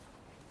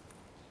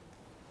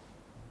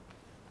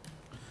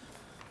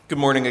Good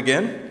morning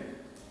again.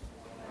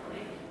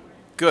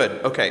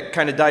 Good. Okay.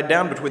 Kind of died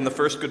down between the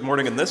first good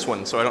morning and this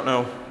one, so I don't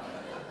know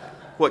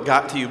what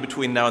got to you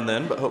between now and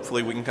then, but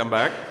hopefully we can come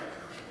back.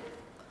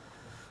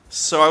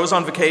 So I was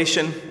on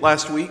vacation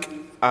last week.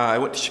 I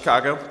went to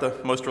Chicago, the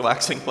most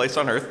relaxing place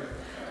on earth.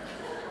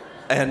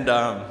 And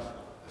I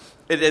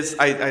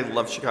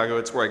love Chicago.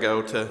 It's where I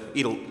go to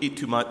eat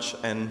too much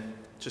and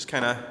just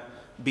kind of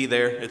be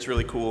there. It's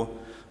really cool.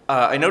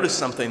 I noticed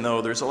something,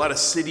 though. There's a lot of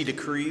city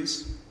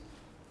decrees.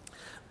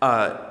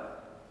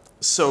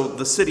 So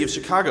the city of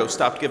Chicago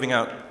stopped giving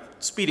out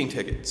speeding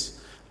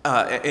tickets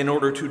in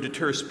order to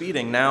deter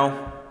speeding.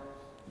 Now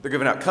they're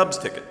giving out Cubs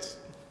tickets.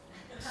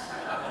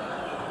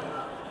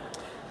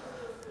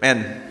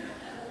 And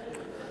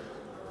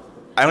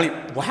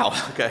wow,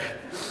 okay.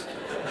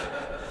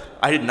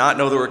 I did not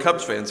know there were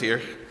Cubs fans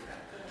here.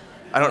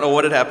 I don't know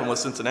what had happened with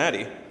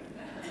Cincinnati.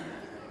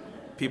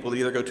 People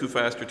either go too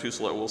fast or too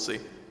slow, we'll see.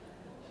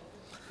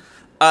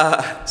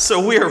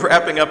 So we are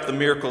wrapping up the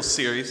Miracles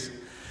series.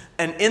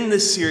 And in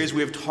this series,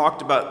 we have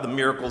talked about the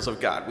miracles of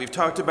God. We've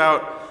talked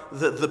about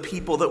the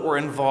people that were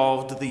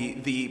involved,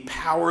 the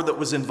power that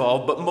was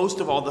involved, but most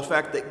of all, the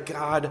fact that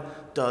God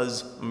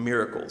does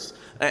miracles.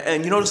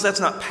 And you notice that's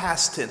not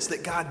past tense,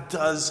 that God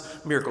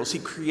does miracles. He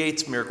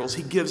creates miracles.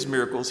 He gives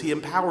miracles. He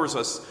empowers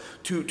us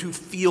to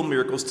feel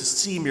miracles, to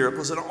see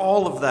miracles. And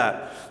all of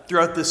that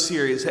throughout this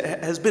series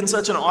has been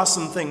such an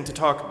awesome thing to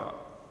talk about.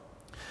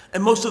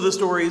 And most of the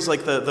stories,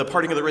 like the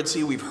parting of the Red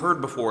Sea, we've heard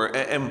before.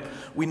 And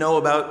we know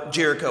about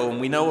Jericho,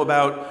 and we know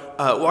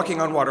about walking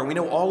on water. And we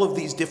know all of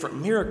these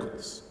different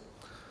miracles.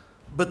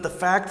 But the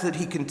fact that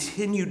he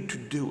continued to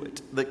do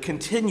it, that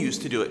continues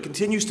to do it,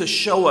 continues to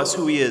show us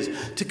who he is,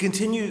 to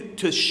continue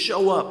to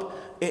show up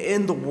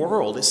in the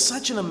world is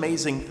such an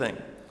amazing thing.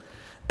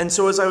 And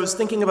so as I was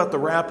thinking about the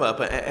wrap-up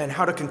and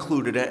how to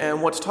conclude it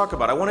and what to talk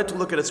about, I wanted to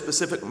look at a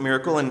specific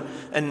miracle,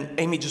 and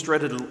Amy just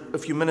read it a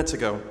few minutes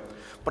ago.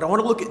 But I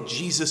want to look at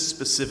Jesus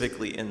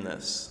specifically in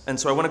this. And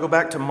so I want to go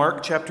back to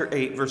Mark chapter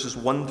 8, verses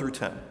 1 through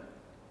 10.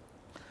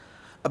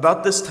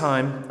 About this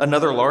time,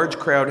 another large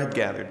crowd had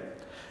gathered,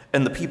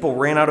 and the people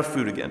ran out of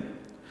food again.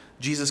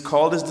 Jesus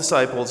called his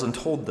disciples and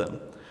told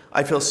them,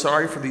 "I feel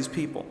sorry for these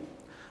people.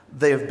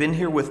 They have been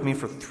here with me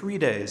for 3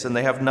 days, and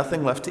they have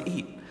nothing left to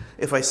eat.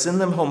 If I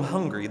send them home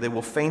hungry, they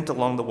will faint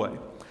along the way,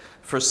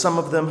 for some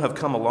of them have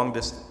come a long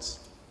distance."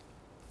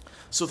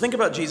 So think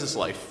about Jesus'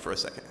 life for a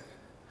second.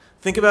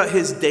 Think about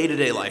his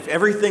day-to-day life,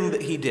 everything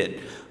that he did,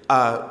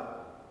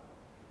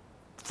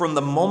 from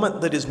the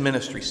moment that his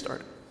ministry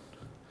started.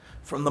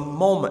 From the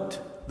moment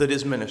that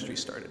his ministry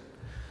started.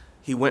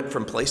 He went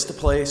from place to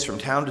place, from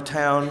town to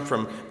town,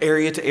 from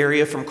area to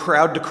area, from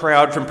crowd to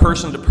crowd, from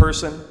person to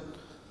person,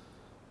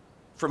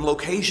 from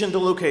location to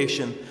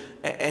location,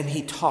 and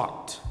he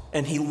talked,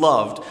 and he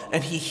loved,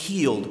 and he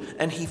healed,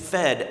 and he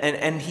fed,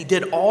 and he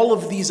did all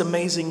of these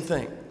amazing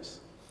things.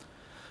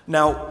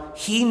 Now,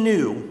 he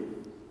knew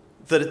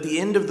that at the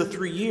end of the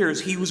 3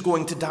 years, he was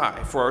going to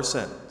die for our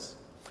sins.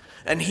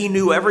 And he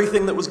knew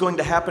everything that was going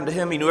to happen to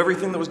him. He knew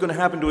everything that was going to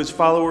happen to his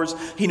followers.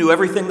 He knew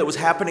everything that was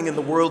happening in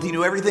the world. He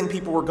knew everything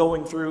people were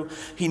going through.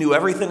 He knew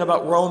everything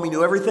about Rome. He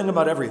knew everything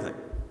about everything.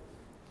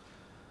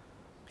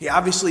 He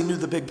obviously knew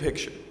the big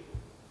picture.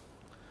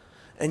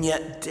 And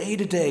yet, day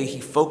to day,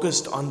 he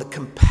focused on the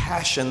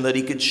compassion that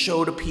he could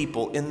show to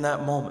people in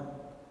that moment.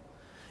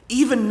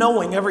 Even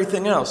knowing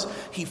everything else,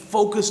 he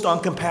focused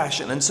on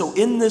compassion. And so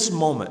in this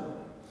moment,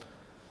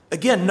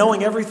 again,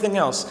 knowing everything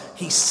else,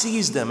 he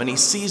sees them and he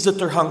sees that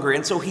they're hungry.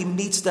 And so he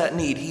meets that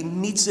need. He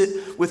meets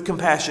it with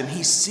compassion.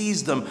 He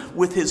sees them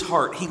with his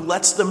heart. He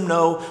lets them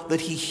know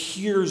that he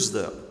hears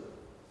them.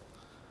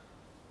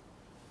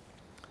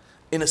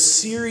 In a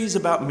series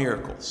about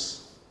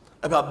miracles,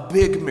 about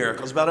big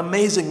miracles, about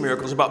amazing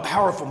miracles, about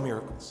powerful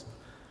miracles,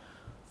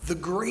 the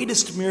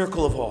greatest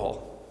miracle of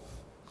all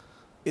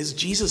is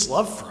Jesus'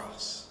 love for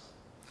us.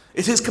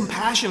 It's his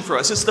compassion for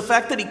us. It's the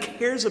fact that he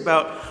cares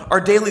about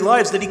our daily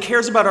lives, that he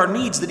cares about our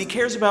needs, that he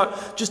cares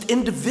about just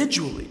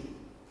individually.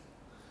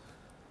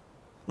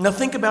 Now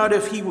think about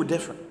if he were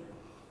different.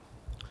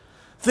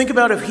 Think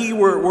about if he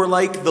were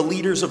like the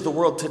leaders of the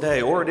world today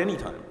or at any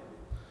time.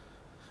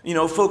 You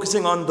know,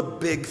 focusing on the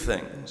big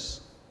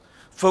things,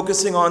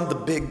 focusing on the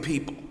big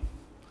people,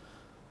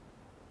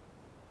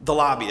 the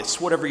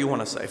lobbyists, whatever you want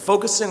to say,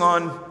 focusing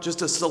on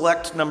just a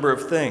select number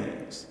of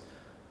things.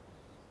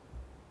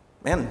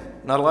 Man,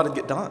 not a lot to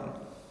get done.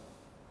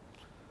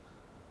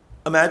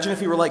 Imagine if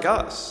he were like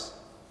us,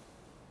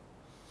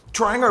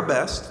 trying our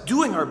best,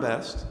 doing our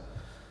best,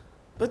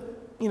 but,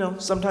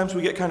 sometimes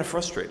we get kind of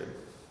frustrated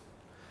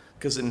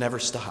because it never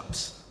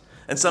stops.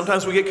 And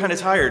sometimes we get kind of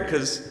tired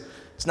because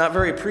it's not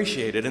very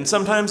appreciated. And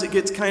sometimes it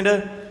gets kind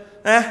of,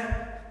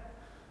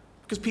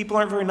 because people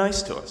aren't very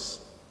nice to us.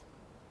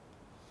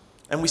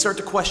 And we start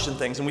to question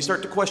things, and we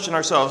start to question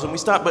ourselves, and we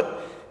stop,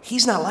 but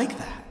he's not like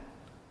that.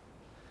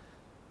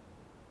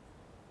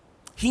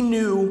 He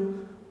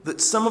knew that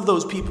some of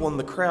those people in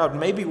the crowd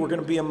maybe were going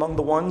to be among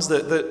the ones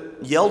that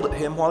yelled at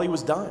him while he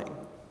was dying.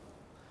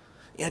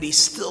 Yet he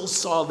still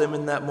saw them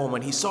in that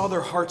moment. He saw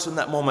their hearts in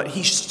that moment.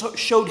 He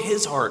showed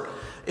his heart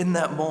in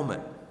that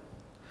moment.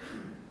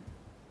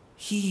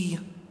 He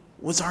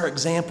was our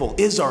example,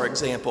 is our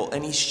example,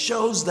 and he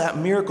shows that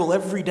miracle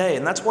every day.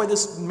 And that's why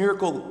this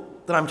miracle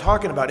that I'm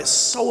talking about is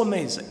so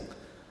amazing.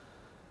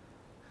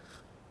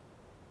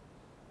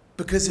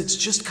 Because it's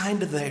just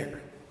kind of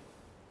there.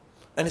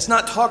 And it's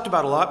not talked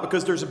about a lot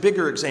because there's a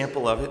bigger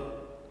example of it.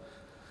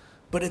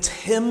 But it's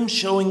him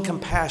showing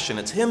compassion.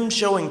 It's him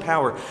showing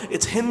power.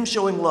 It's him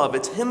showing love.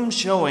 It's him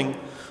showing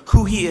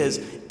who he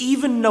is,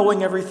 even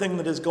knowing everything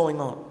that is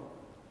going on.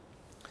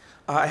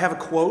 I have a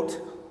quote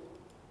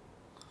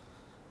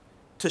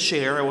to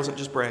share. I wasn't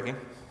just bragging.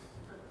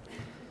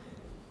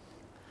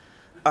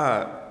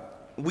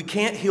 We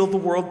can't heal the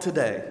world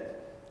today,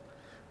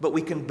 but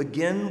we can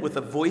begin with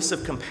a voice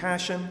of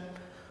compassion,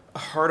 a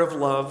heart of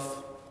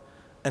love,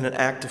 and an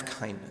act of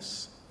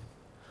kindness.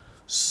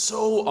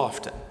 So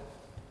often,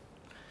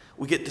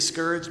 we get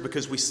discouraged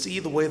because we see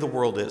the way the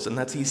world is, and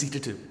that's easy to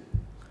do.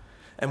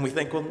 And we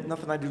think, well,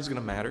 nothing I do is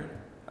going to matter.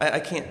 I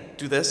can't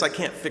do this. I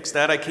can't fix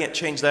that. I can't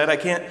change that. I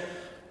can't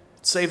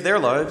save their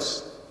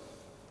lives.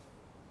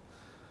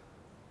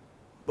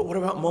 But what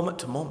about moment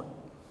to moment?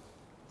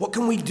 What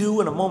can we do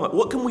in a moment?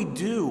 What can we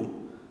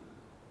do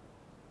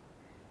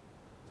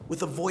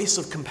with a voice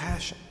of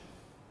compassion?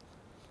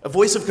 A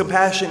voice of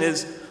compassion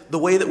is the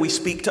way that we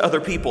speak to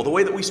other people, the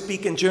way that we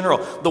speak in general,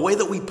 the way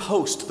that we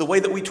post, the way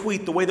that we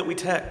tweet, the way that we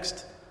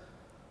text.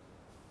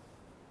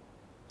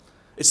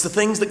 It's the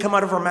things that come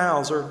out of our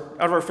mouths or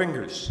out of our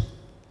fingers.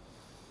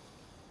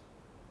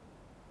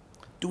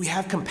 Do we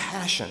have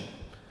compassion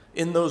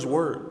in those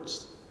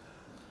words?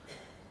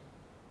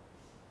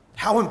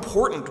 How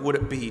important would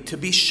it be to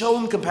be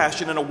shown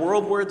compassion in a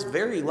world where it's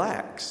very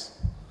lax?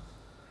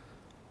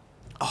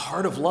 A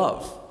heart of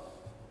love.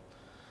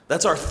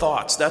 That's our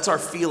thoughts. That's our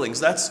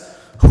feelings. That's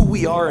who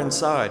we are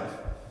inside.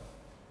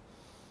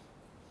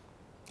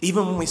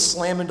 Even when we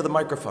slam into the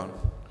microphone,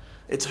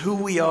 it's who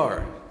we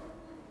are.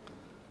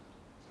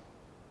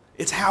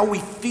 It's how we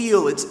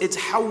feel. It's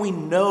how we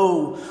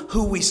know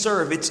who we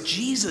serve. It's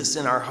Jesus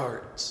in our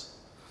hearts.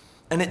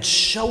 And it's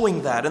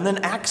showing that. And then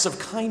acts of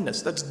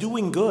kindness. That's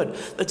doing good.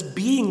 That's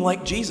being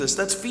like Jesus.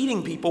 That's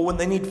feeding people when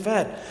they need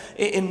fed.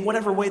 In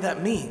whatever way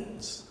that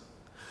means.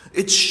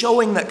 It's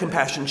showing that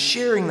compassion.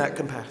 Sharing that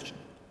compassion.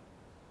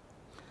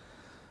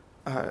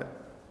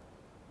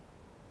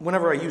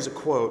 Whenever I use a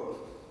quote,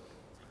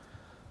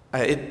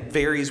 it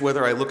varies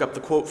whether I look up the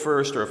quote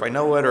first or if I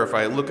know it or if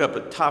I look up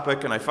a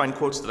topic and I find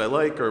quotes that I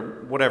like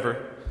or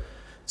whatever.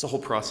 It's a whole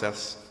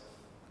process.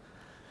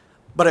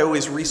 But I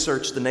always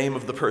research the name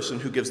of the person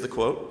who gives the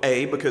quote.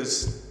 A,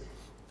 because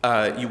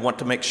you want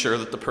to make sure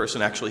that the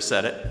person actually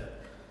said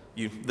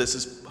it. This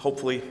is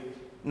hopefully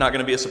not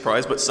going to be a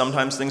surprise, but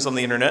sometimes things on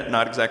the internet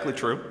not exactly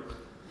true.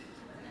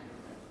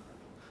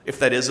 If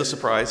that is a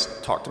surprise,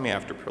 talk to me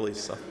after,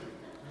 please.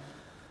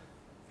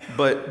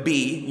 But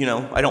B,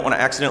 I don't want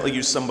to accidentally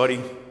use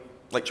somebody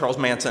like Charles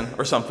Manson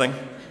or something.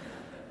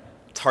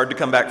 It's hard to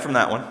come back from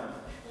that one.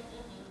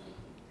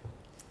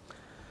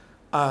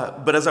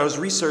 But as I was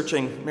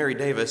researching Mary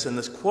Davis in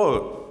this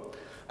quote,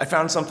 I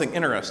found something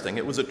interesting.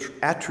 It was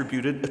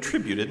attributed,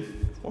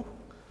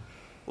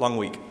 long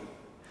week.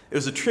 It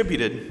was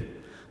attributed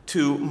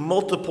to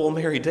multiple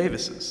Mary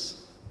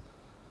Davises.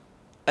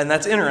 And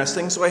that's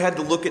interesting, so I had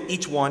to look at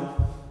each one.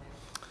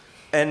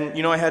 And,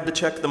 I had to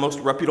check the most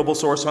reputable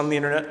source on the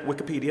internet,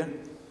 Wikipedia.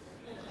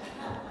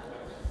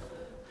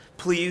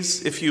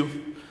 Please, if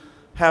you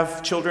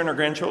have children or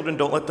grandchildren,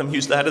 don't let them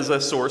use that as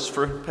a source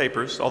for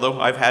papers, although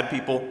I've had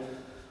people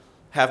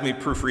have me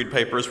proofread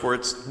papers where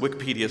it's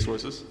Wikipedia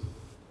sources.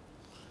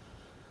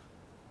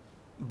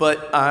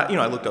 But,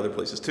 I looked other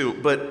places too.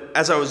 But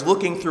as I was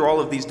looking through all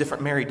of these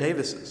different Mary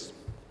Davises,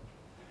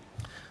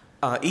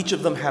 each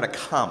of them had a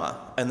comma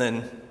and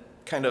then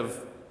kind of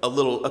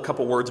a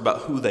couple words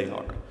about who they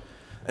are.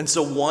 And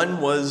so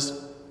one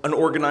was an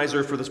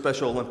organizer for the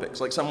Special Olympics,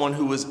 like someone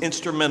who was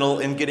instrumental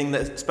in getting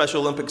the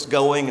Special Olympics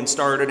going and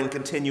started and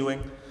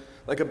continuing,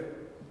 like a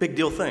big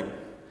deal thing.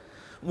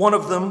 One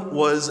of them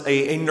was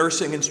a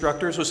nursing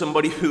instructor, so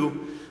somebody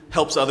who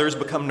helps others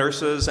become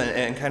nurses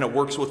and kind of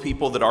works with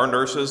people that are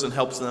nurses and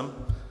helps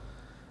them.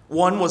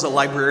 One was a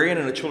librarian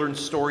and a children's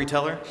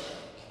storyteller.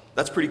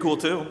 That's pretty cool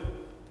too.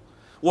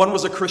 One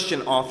was a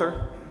Christian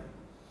author.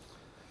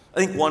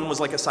 I think one was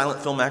like a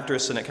silent film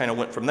actress and it kind of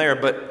went from there,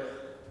 but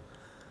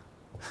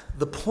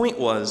the point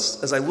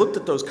was, as I looked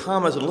at those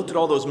commas and looked at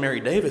all those Mary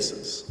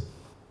Davises,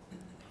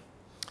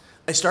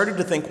 I started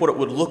to think what it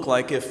would look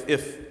like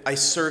if I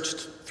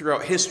searched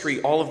throughout history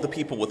all of the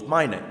people with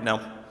my name.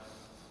 Now,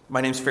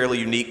 my name's fairly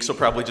unique, so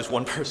probably just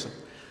one person,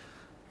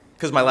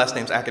 because my last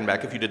name's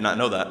Ackenback, if you did not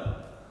know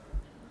that.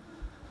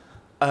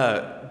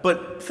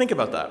 But think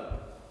about that.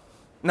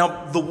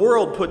 Now, the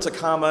world puts a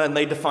comma and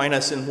they define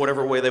us in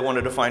whatever way they want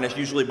to define us,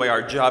 usually by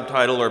our job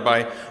title or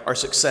by our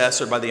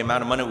success or by the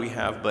amount of money we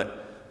have. But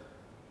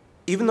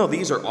even though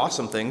these are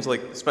awesome things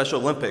like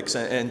Special Olympics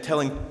and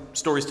telling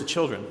stories to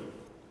children,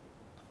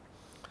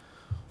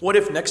 what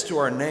if next to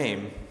our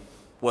name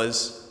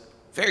was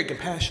very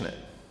compassionate,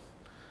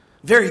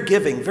 very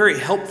giving, very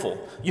helpful,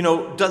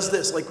 does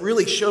this, like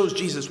really shows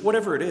Jesus,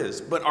 whatever it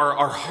is, but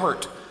our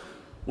heart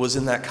was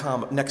in that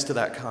comma, next to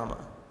that comma.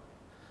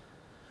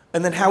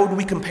 And then how would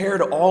we compare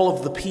to all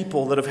of the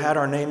people that have had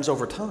our names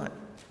over time?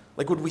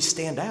 Like, would we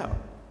stand out?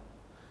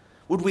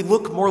 Would we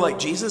look more like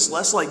Jesus,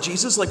 less like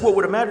Jesus? Like, what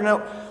would it matter?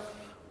 Now,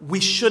 we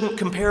shouldn't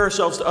compare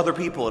ourselves to other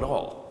people at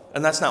all.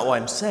 And that's not why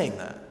I'm saying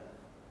that.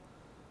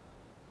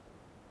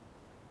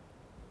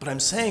 But I'm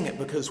saying it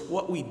because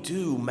what we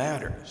do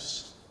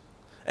matters.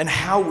 And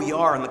how we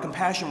are, and the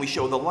compassion we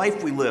show, the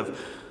life we live,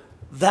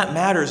 that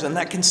matters, and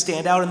that can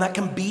stand out, and that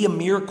can be a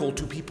miracle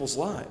to people's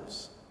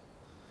lives.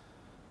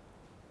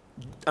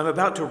 I'm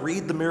about to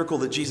read the miracle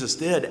that Jesus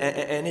did,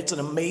 and it's an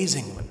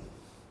amazing one.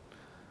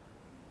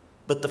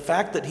 But the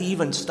fact that he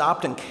even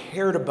stopped and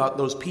cared about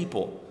those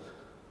people,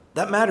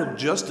 that mattered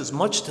just as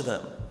much to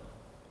them.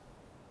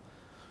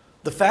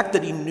 The fact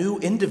that he knew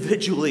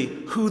individually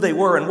who they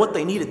were and what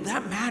they needed,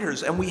 that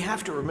matters, and we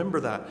have to remember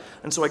that.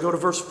 And so I go to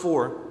verse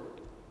 4.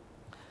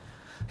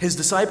 His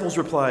disciples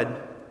replied,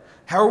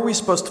 "How are we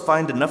supposed to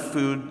find enough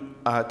food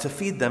to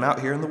feed them out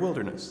here in the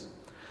wilderness?"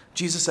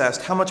 Jesus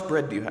asked, "How much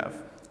bread do you have?"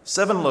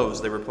 7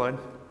 loaves, they replied.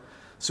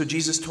 So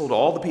Jesus told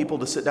all the people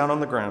to sit down on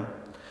the ground.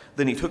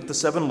 Then he took the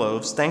 7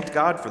 loaves, thanked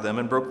God for them,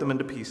 and broke them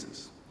into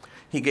pieces.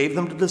 He gave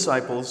them to the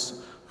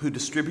disciples, who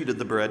distributed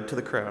the bread to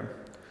the crowd.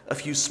 A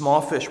few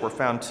small fish were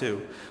found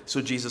too.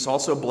 So Jesus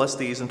also blessed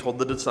these and told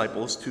the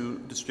disciples to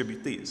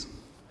distribute these.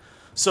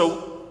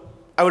 So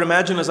I would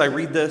imagine as I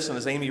read this and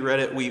as Amy read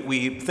it,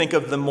 we think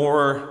of the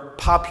more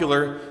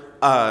popular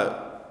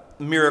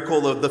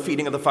miracle of the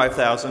feeding of the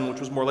 5,000, which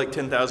was more like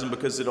 10,000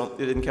 because it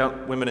didn't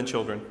count women and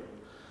children.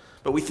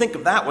 But we think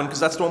of that one because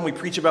that's the one we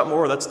preach about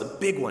more. That's the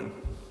big one.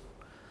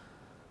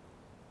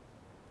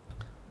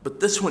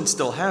 But this one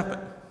still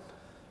happened.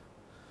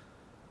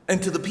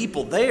 And to the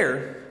people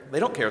there, they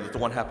don't care that the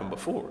one happened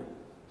before.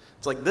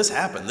 It's like, this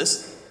happened.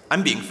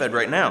 I'm being fed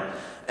right now.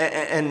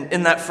 And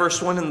in that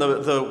first one, and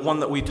the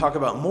one that we talk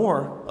about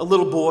more, a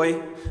little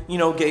boy,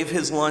 gave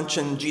his lunch,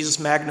 and Jesus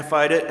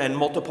magnified it and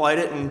multiplied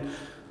it, and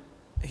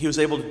he was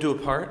able to do a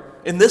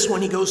part. In this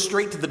one, he goes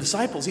straight to the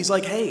disciples. He's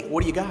like, "Hey,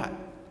 what do you got?"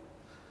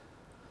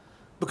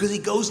 Because he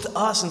goes to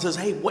us and says,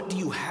 "Hey, what do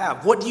you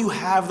have? What do you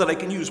have that I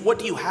can use? What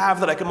do you have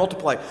that I can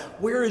multiply?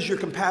 Where is your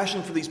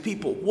compassion for these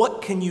people?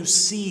 What can you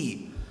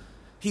see?"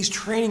 He's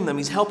training them.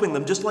 He's helping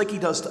them just like he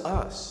does to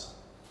us.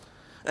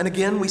 And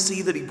again, we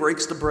see that he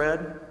breaks the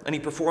bread and he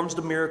performs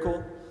the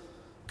miracle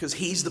because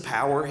he's the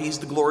power, he's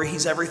the glory,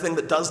 he's everything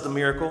that does the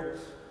miracle.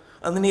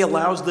 And then he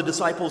allows the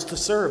disciples to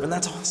serve, and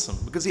that's awesome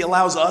because he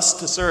allows us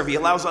to serve. He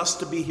allows us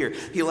to be here.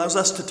 He allows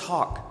us to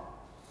talk.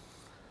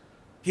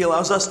 He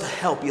allows us to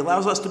help. He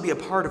allows us to be a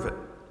part of it.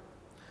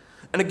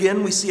 And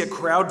again, we see a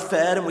crowd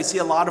fed, and we see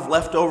a lot of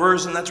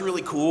leftovers, and that's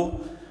really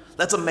cool.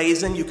 That's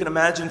amazing. You can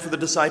imagine for the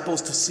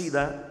disciples to see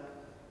that.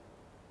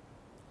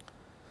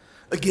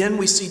 Again,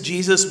 we see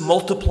Jesus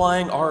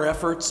multiplying our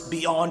efforts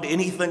beyond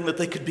anything that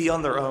they could be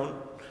on their own.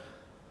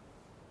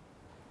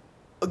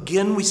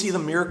 Again, we see the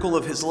miracle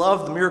of his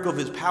love, the miracle of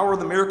his power,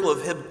 the miracle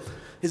of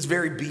his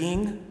very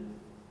being.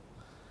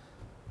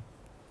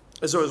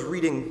 As I was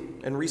reading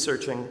and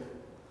researching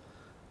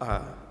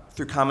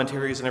through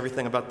commentaries and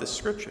everything about this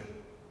scripture,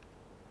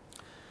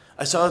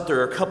 I saw that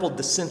there are a couple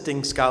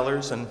dissenting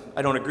scholars, and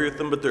I don't agree with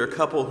them, but there are a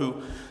couple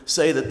who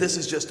say that this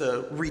is just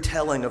a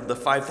retelling of the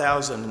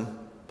 5,000 and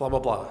blah, blah,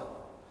 blah.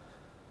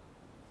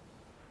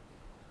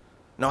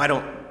 No, I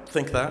don't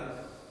think that.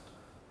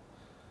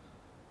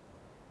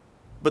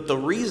 But the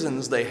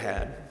reasons they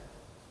had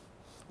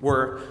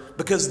were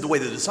because of the way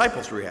the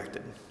disciples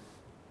reacted.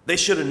 They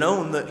should have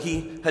known that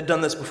he had done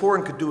this before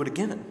and could do it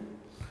again.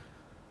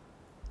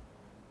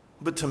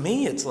 But to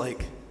me, it's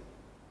like,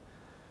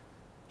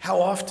 how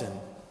often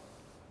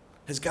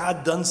has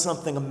God done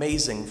something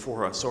amazing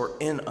for us or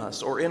in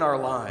our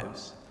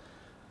lives?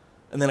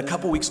 And then a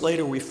couple weeks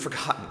later, we've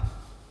forgotten.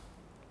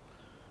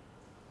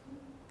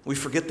 We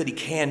forget that he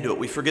can do it.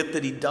 We forget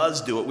that he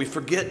does do it. We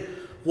forget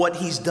what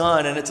he's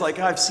done, and it's like,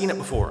 I've seen it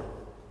before.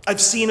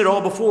 I've seen it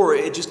all before.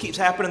 It just keeps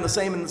happening the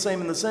same and the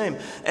same and the same.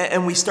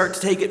 And we start to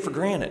take it for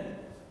granted.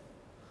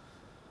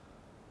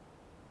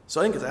 So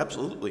I think it's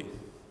absolutely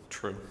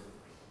true.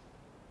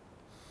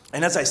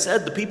 And as I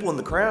said, the people in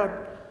the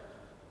crowd,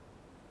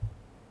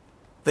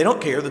 they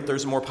don't care that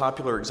there's a more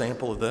popular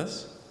example of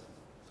this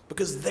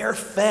because they're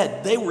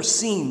fed, they were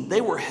seen,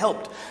 they were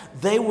helped,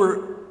 they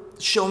were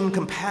shown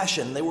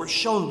compassion, they were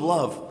shown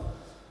love.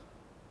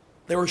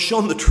 They were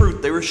shown the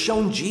truth. They were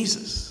shown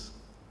Jesus.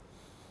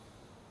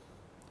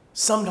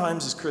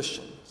 Sometimes as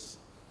Christians,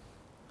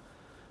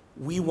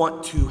 we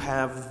want to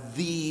have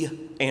the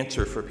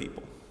answer for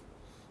people.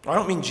 I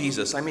don't mean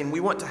Jesus. I mean we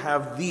want to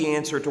have the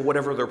answer to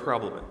whatever their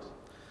problem is.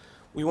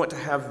 We want to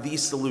have the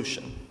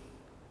solution.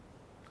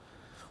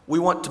 We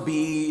want to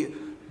be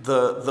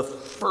the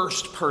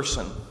first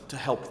person to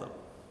help them.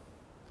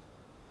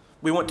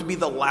 We want to be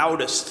the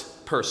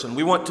loudest person.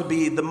 We want to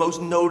be the most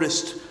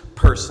noticed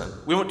person.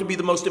 We want to be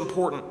the most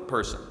important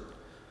person.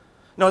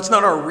 No, it's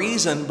not our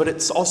reason, but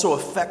it also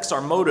affects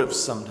our motives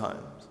sometimes.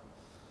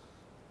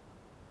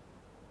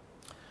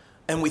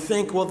 And we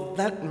think, well,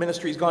 that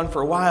ministry's gone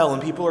for a while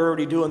and people are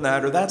already doing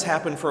that, or that's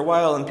happened for a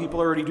while and people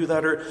already do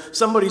that, or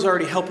somebody's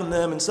already helping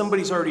them and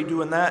somebody's already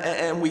doing that,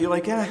 and we're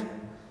like, And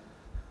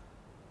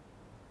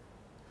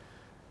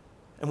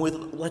we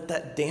let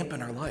that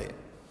dampen our light.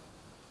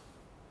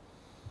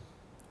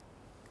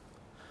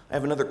 I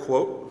have another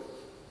quote.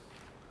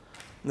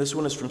 And this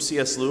one is from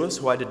C.S. Lewis,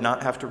 who I did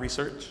not have to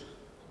research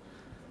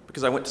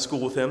because I went to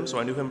school with him, so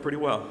I knew him pretty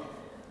well.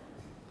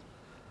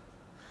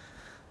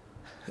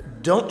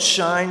 Don't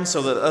shine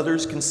so that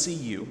others can see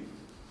you.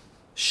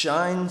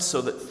 Shine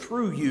so that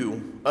through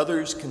you,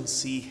 others can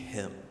see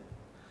him.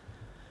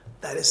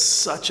 That is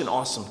such an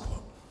awesome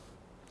quote.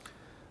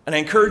 And I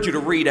encourage you to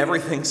read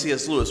everything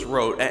C.S. Lewis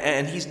wrote.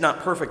 And he's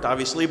not perfect,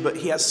 obviously, but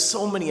he has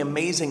so many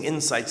amazing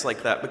insights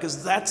like that,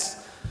 because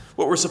that's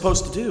what we're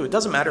supposed to do. It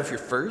doesn't matter if you're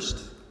first.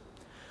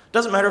 It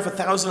doesn't matter if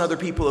 1,000 other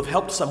people have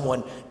helped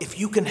someone. If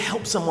you can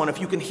help someone,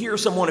 if you can hear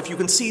someone, if you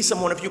can see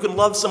someone, if you can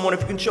love someone, if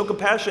you can show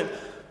compassion,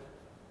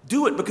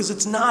 do it, because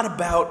it's not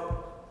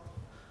about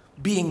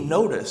being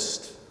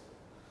noticed.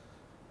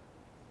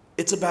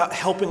 It's about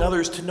helping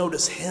others to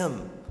notice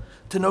him,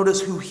 to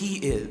notice who he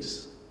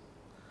is,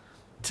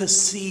 to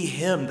see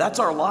him. That's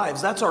our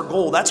lives. That's our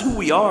goal. That's who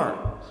we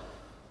are.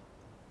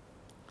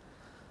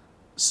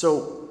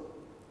 So,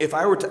 if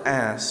I were to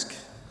ask,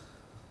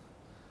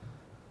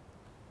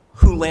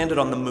 who landed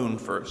on the moon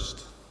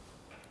first?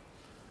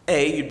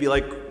 A, you'd be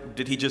like,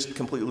 did he just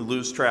completely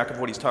lose track of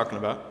what he's talking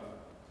about?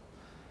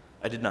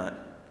 I did not.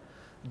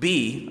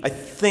 B, I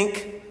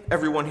think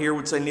everyone here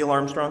would say Neil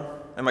Armstrong.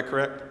 Am I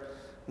correct?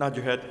 Nod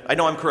your head. I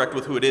know I'm correct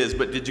with who it is,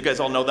 but did you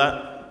guys all know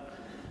that?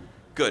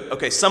 Good.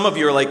 Okay, some of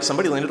you are like,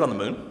 somebody landed on the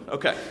moon?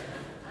 Okay.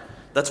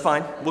 That's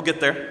fine. We'll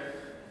get there.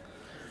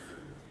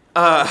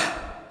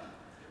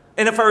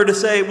 And if I were to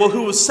say, well,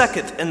 who was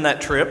second in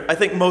that trip? I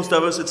think most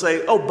of us would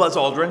say, oh, Buzz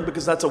Aldrin,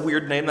 because that's a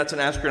weird name. That's an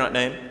astronaut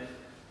name.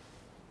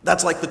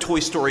 That's like the Toy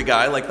Story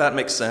guy. Like, that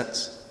makes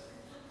sense.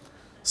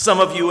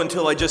 Some of you,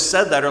 until I just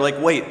said that, are like,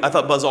 wait, I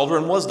thought Buzz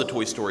Aldrin was the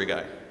Toy Story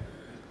guy.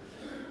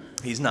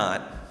 He's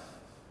not.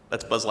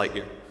 That's Buzz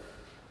Lightyear.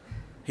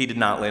 He did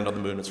not land on the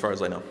moon, as far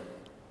as I know.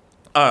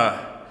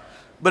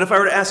 But if I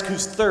were to ask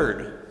who's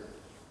third,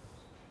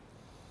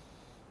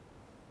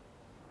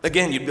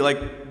 again, you'd be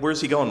like, where's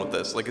he going with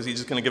this? Like, is he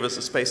just going to give us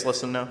a space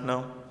lesson now?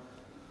 No.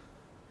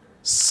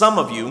 Some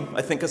of you,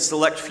 I think a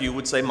select few,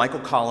 would say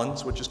Michael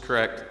Collins, which is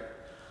correct.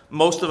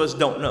 Most of us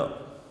don't know.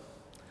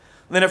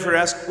 Then if we're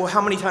asked, well, how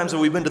many times have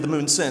we been to the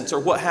moon since? Or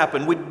what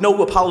happened? We'd know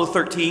Apollo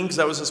 13, because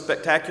that was a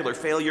spectacular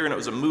failure, and it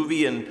was a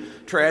movie and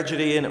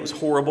tragedy, and it was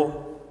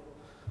horrible.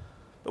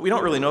 But we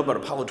don't really know about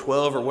Apollo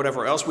 12 or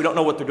whatever else. We don't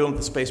know what they're doing with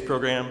the space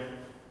program.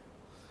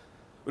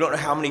 We don't know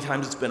how many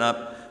times it's been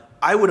up.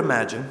 I would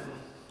imagine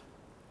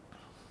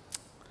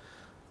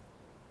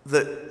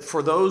that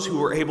for those who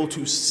were able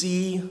to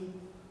see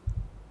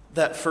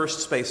that first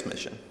space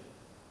mission,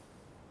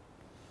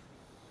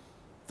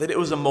 that it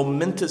was a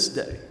momentous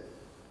day.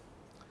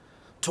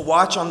 To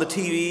watch on the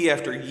TV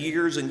after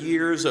years and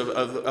years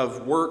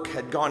of work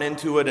had gone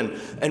into it,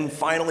 and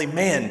finally,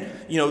 man,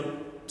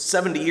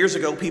 70 years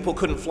ago, people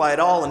couldn't fly at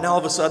all, and now all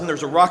of a sudden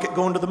there's a rocket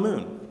going to the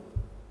moon.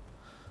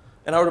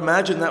 And I would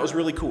imagine that was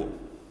really cool.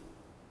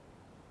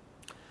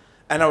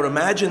 And I would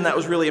imagine that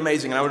was really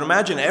amazing. And I would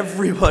imagine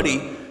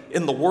everybody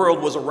in the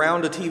world was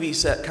around a TV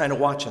set kind of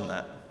watching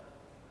that,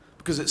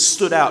 because it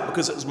stood out,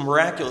 because it was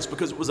miraculous,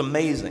 because it was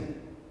amazing.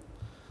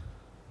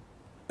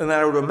 And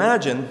I would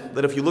imagine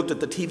that if you looked at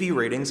the TV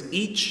ratings,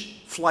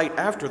 each flight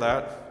after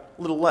that,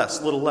 a little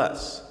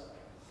less.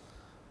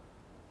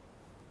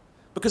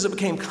 Because it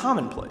became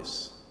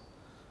commonplace.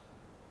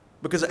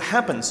 Because it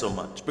happened so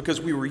much.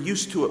 Because we were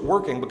used to it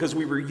working. Because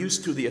we were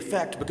used to the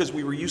effect. Because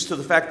we were used to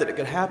the fact that it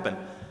could happen.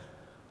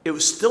 It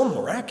was still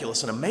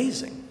miraculous and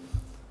amazing.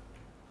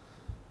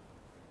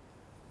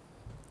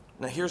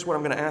 Now here's what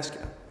I'm going to ask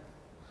you.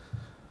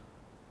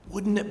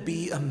 Wouldn't it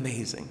be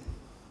amazing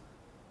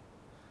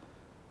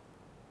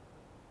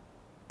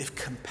if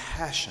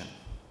compassion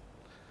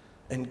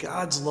and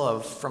God's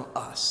love from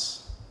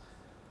us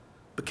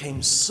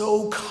became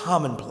so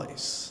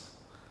commonplace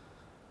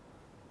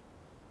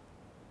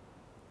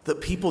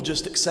that people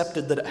just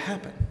accepted that it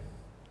happened?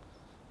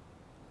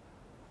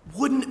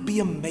 Wouldn't it be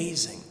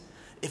amazing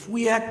if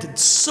we acted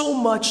so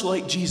much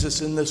like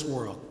Jesus in this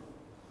world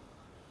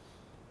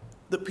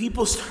that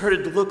people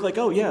started to look like,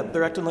 oh yeah,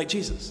 they're acting like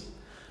Jesus?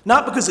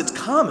 Not because it's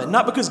common,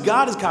 not because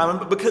God is common,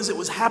 but because it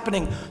was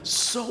happening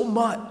so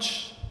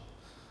much.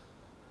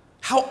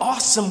 How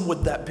awesome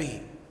would that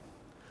be?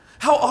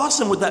 How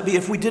awesome would that be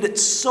if we did it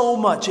so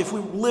much, if we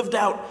lived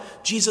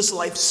out Jesus'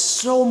 life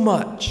so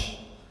much,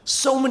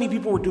 so many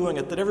people were doing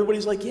it that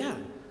everybody's like, yeah,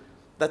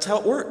 that's how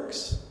it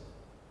works.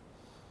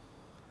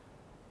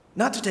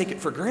 Not to take it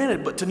for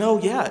granted, but to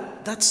know, yeah,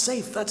 that's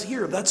safe, that's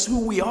here, that's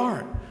who we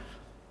are.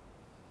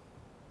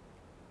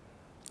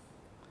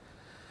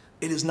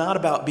 It is not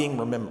about being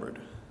remembered.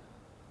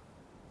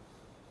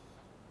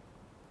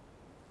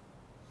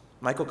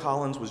 Michael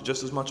Collins was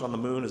just as much on the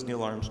moon as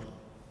Neil Armstrong.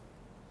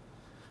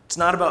 It's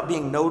not about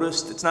being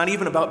noticed. It's not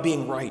even about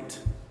being right.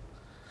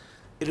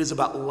 It is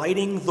about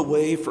lighting the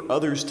way for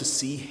others to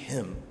see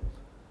him.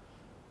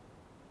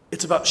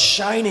 It's about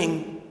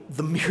shining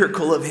the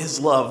miracle of his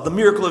love, the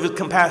miracle of his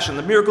compassion,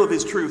 the miracle of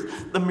his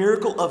truth, the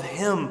miracle of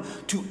him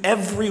to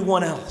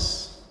everyone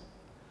else.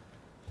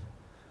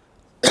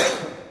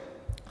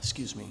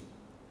 Excuse me.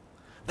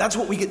 That's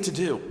what we get to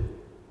do.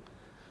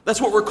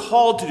 That's what we're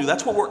called to do.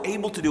 That's what we're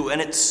able to do.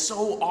 And it's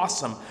so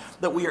awesome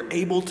that we are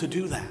able to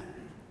do that.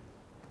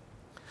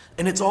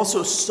 And it's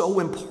also so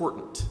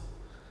important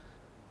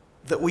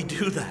that we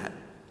do that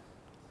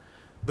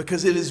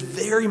because it is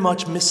very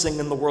much missing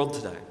in the world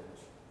today.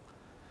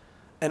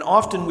 And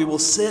often we will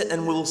sit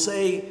and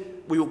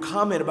we will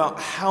comment about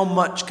how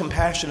much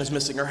compassion is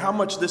missing or how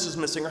much this is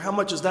missing or how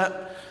much is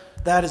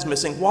that is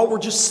missing while we're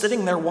just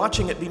sitting there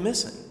watching it be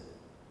missing.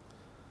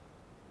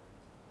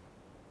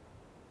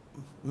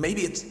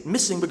 Maybe it's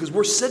missing because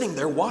we're sitting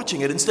there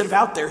watching it instead of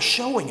out there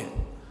showing it.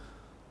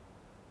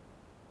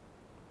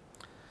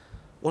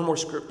 One more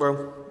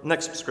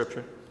next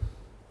scripture.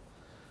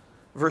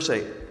 Verse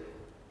 8.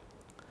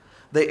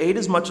 They ate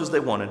as much as they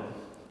wanted.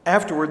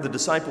 Afterward, the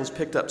disciples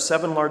picked up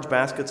 7 large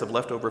baskets of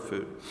leftover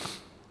food.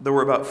 There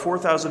were about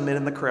 4,000 men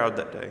in the crowd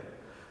that day,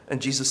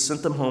 and Jesus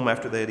sent them home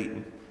after they had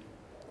eaten.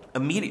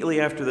 Immediately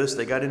after this,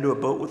 they got into a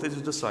boat with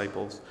his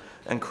disciples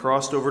and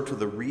crossed over to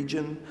the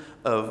region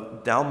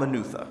of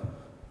Dalmanutha.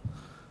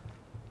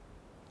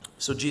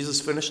 So Jesus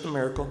finished the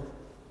miracle.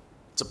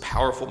 It's a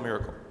powerful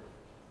miracle.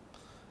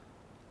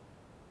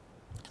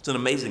 It's an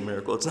amazing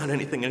miracle. It's not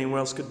anything anyone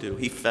else could do.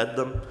 He fed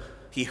them,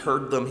 he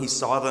heard them, he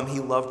saw them, he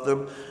loved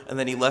them, and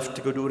then he left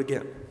to go do it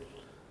again.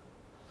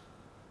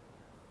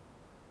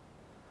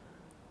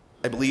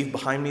 I believe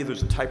behind me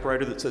there's a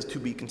typewriter that says "To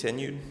be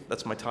continued."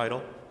 That's my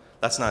title.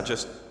 That's not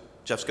just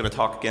Jeff's going to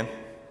talk again.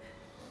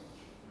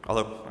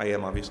 Although I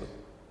am, obviously.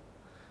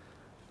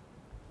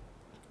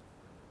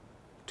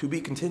 To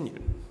be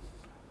continued.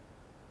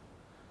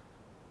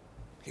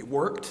 He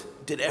worked,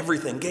 did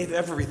everything, gave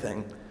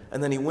everything,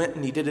 and then he went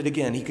and he did it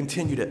again. He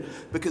continued it.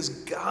 Because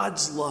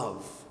God's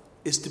love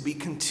is to be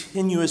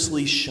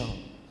continuously shown.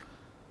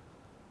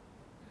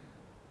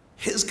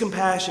 His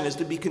compassion is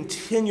to be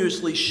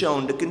continuously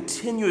shown, to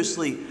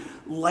continuously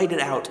light it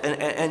out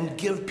and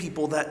give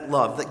people that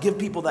love, that give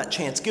people that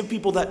chance, give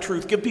people that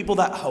truth, give people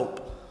that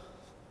hope.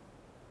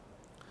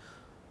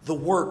 The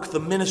work, the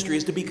ministry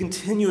is to be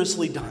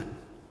continuously done.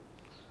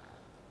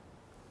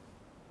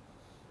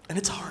 And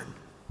it's hard.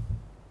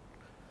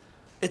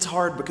 It's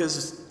hard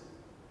because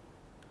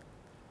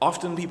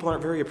often people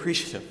aren't very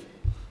appreciative.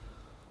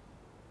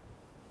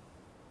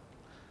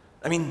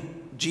 I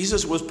mean,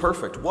 Jesus was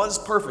perfect,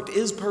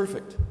 is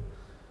perfect,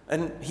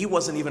 and he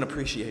wasn't even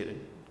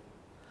appreciated.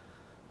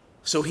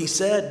 So he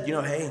said,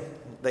 hey,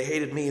 they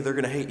hated me, they're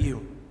going to hate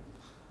you.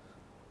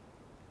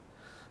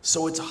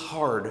 So it's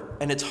hard,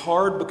 and it's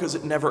hard because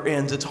it never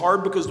ends. It's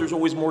hard because there's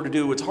always more to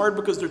do. It's hard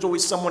because there's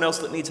always someone else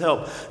that needs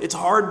help. It's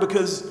hard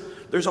because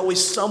there's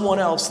always someone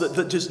else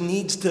that just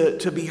needs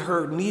to be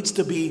heard, needs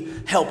to be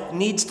helped,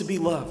 needs to be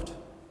loved.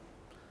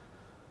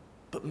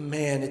 But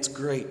man, it's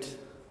great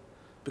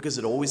because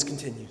it always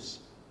continues.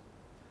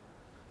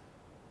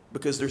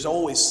 Because there's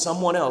always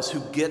someone else who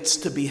gets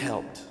to be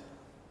helped.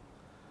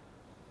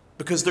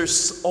 Because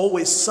there's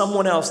always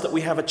someone else that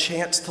we have a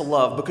chance to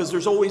love. Because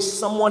there's always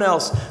someone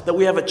else that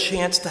we have a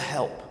chance to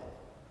help.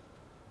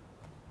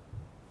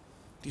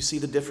 Do you see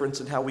the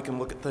difference in how we can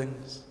look at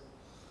things?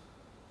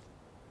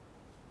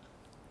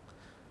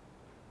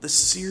 The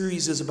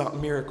series is about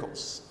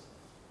miracles.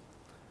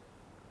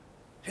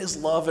 His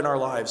love in our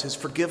lives, his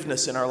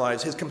forgiveness in our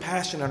lives, his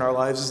compassion in our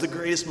lives is the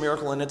greatest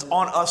miracle, and it's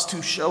on us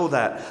to show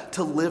that,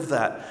 to live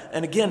that.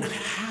 And again,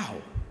 how?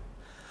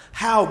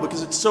 How?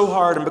 Because it's so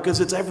hard, and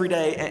because it's every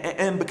day,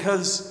 and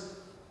because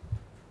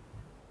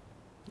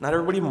not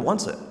everybody even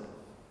wants it.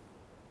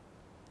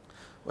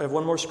 We have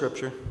one more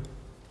scripture.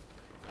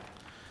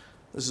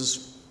 This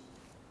is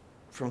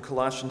from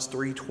Colossians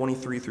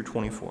 3:23 through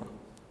 24.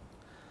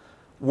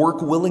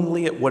 Work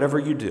willingly at whatever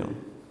you do,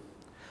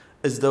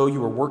 as though you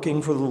were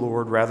working for the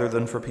Lord rather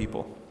than for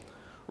people.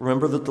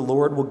 Remember that the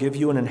Lord will give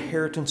you an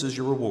inheritance as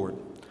your reward,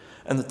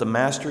 and that the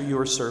master you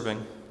are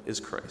serving is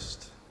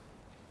Christ.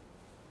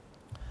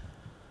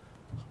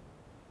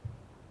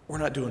 We're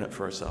not doing it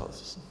for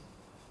ourselves.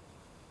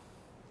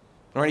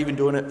 We're not even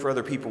doing it for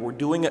other people. We're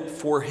doing it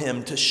for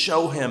him, to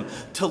show him,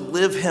 to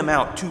live him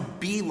out, to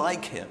be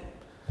like him.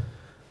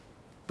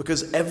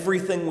 Because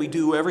everything we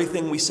do,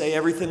 everything we say,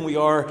 everything we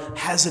are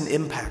has an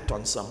impact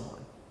on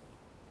someone.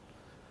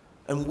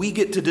 And we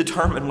get to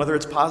determine whether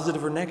it's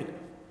positive or negative.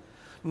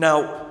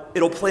 Now,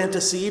 it'll plant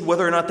a seed.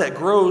 Whether or not that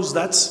grows,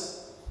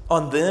 that's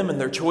on them and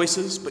their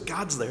choices, but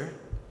God's there.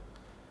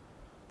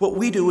 What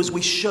we do is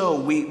we show,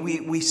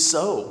 we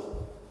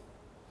sow.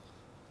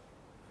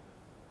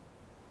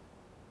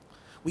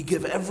 We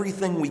give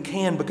everything we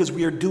can because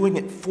we are doing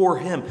it for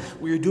him.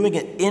 We are doing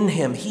it in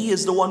him. He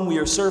is the one we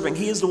are serving.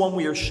 He is the one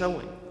we are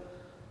showing.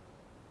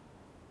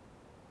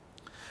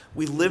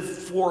 We live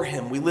for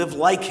him. We live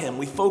like him.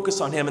 We focus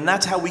on him. And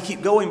that's how we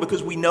keep going,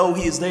 because we know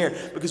he is there,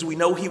 because we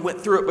know he went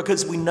through it,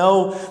 because we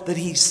know that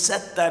he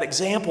set that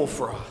example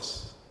for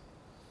us.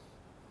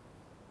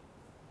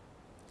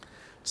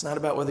 It's not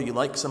about whether you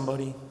like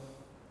somebody,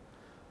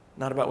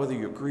 not about whether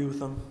you agree with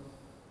them.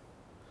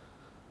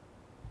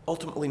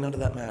 Ultimately, none of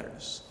that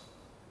matters.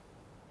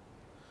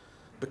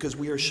 Because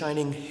we are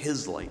shining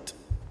his light,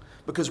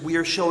 because we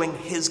are showing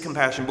his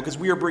compassion, because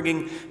we are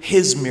bringing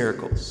his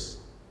miracles.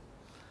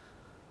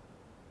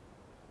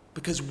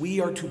 Because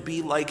we are to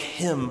be like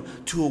him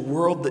to a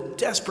world that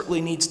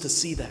desperately needs to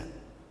see that.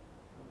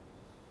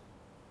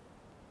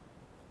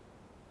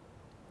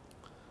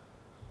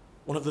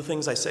 One of the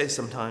things I say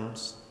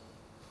sometimes,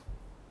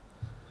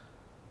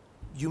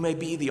 you may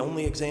be the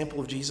only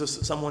example of Jesus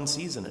that someone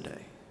sees in a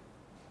day.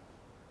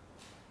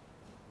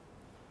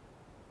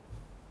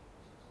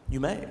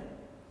 You may.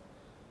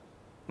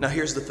 Now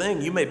here's the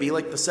thing, you may be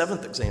like the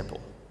seventh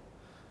example.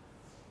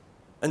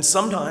 And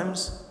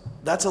sometimes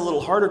that's a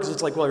little harder because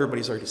it's like, well,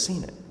 everybody's already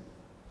seen it.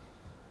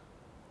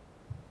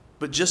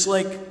 But just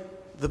like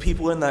the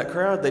people in that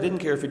crowd, they didn't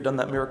care if he'd done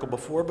that miracle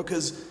before,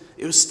 because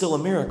it was still a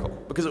miracle,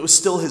 because it was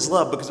still his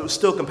love, because it was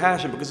still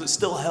compassion, because it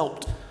still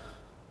helped.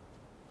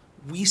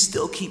 We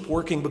still keep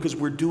working because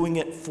we're doing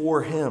it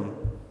for him.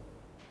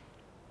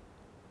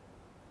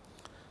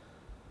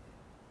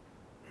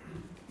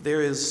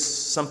 There is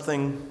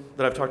something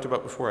that I've talked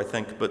about before, I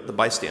think, but the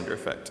bystander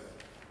effect.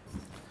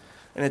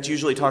 And it's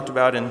usually talked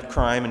about in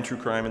crime and true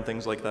crime and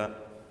things like that.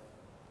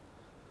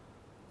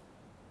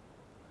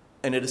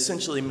 And it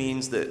essentially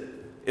means that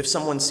if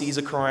someone sees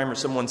a crime or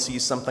someone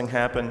sees something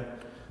happen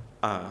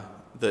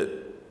that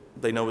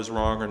they know is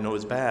wrong or know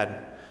is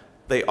bad,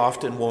 they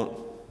often won't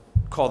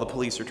call the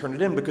police or turn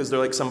it in, because they're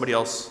like, somebody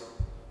else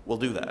will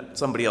do that.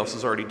 Somebody else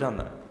has already done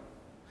that.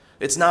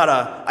 It's not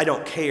I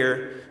don't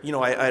care,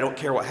 I don't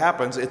care what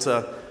happens. It's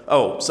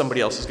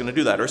somebody else is going to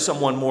do that, or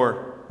someone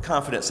more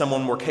confident,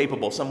 someone more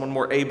capable, someone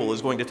more able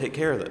is going to take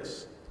care of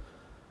this.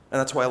 And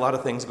that's why a lot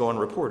of things go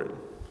unreported.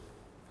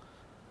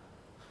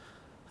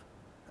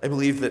 I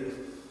believe that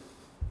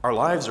our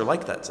lives are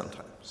like that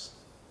sometimes.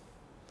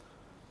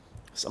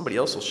 Somebody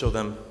else will show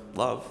them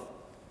love.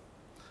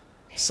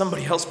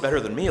 Somebody else better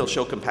than me will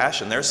show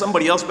compassion there.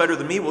 Somebody else better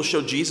than me will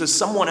show Jesus.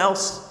 Someone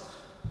else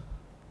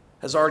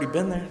has already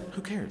been there.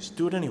 Who cares?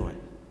 Do it anyway.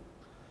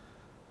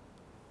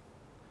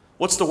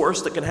 What's the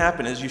worst that can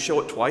happen is you show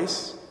it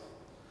twice?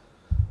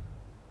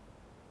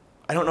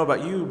 I don't know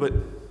about you, but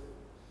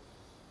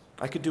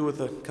I could do with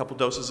a couple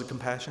doses of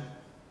compassion.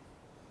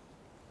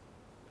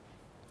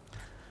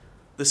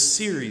 The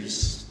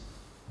series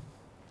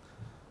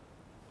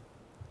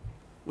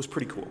was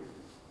pretty cool,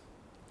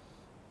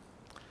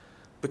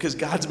 because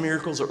God's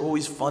miracles are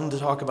always fun to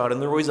talk about,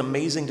 and they're always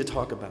amazing to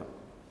talk about.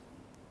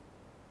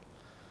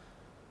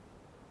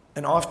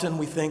 And often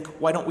we think,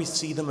 why don't we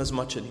see them as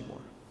much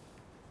anymore?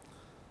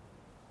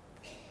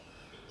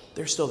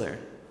 They're still there.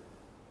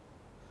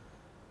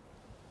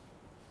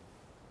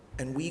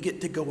 And we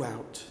get to go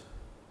out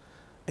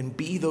and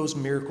be those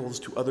miracles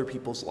to other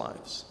people's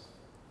lives,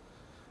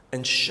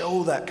 and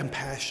show that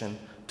compassion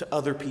to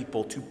other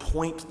people, to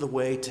point the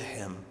way to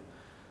him,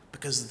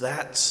 because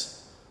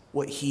that's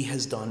what he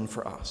has done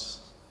for us.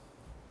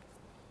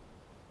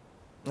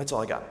 That's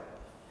all I got.